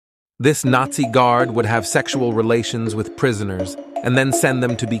This Nazi guard would have sexual relations with prisoners and then send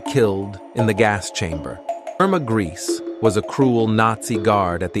them to be killed in the gas chamber. Irma Grese was a cruel Nazi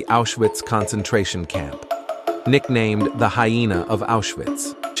guard at the Auschwitz concentration camp. Nicknamed the Hyena of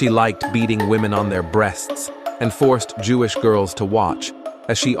Auschwitz, she liked beating women on their breasts and forced Jewish girls to watch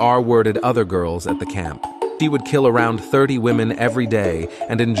as she R-worded other girls at the camp. She would kill around 30 women every day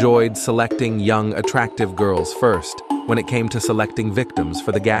and enjoyed selecting young, attractive girls first when it came to selecting victims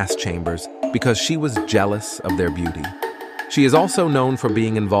for the gas chambers because she was jealous of their beauty. She is also known for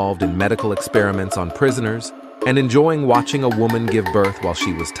being involved in medical experiments on prisoners and enjoying watching a woman give birth while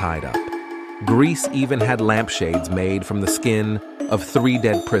she was tied up. Grese even had lampshades made from the skin of 3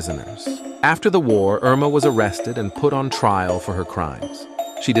 dead prisoners. After the war, Irma was arrested and put on trial for her crimes.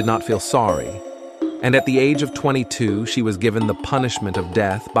 She did not feel sorry, and at the age of 22, she was given the punishment of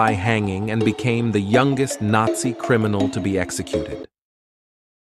death by hanging and became the youngest Nazi criminal to be executed.